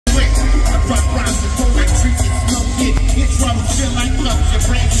rock rhymes and throw like treats and smoke it. It's why we feel like love, your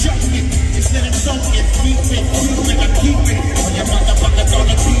brain choke it. Instead of soak it, keep it, I keep it. On your motherfucker,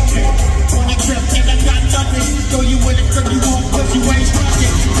 gonna keep it. On the trip, and I got nothing. Throw you in the crib, you won't, cause you ain't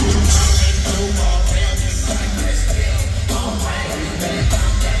fucking.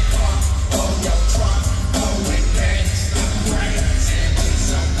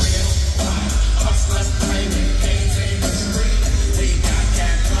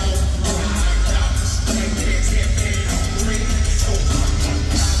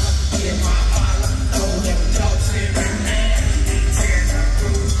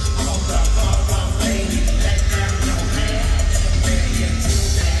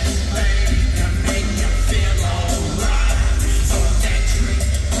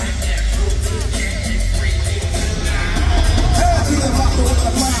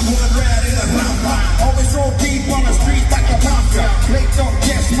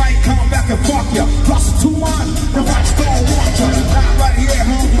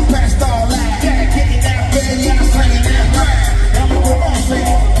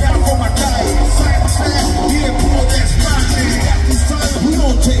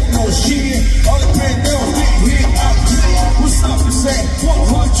 All the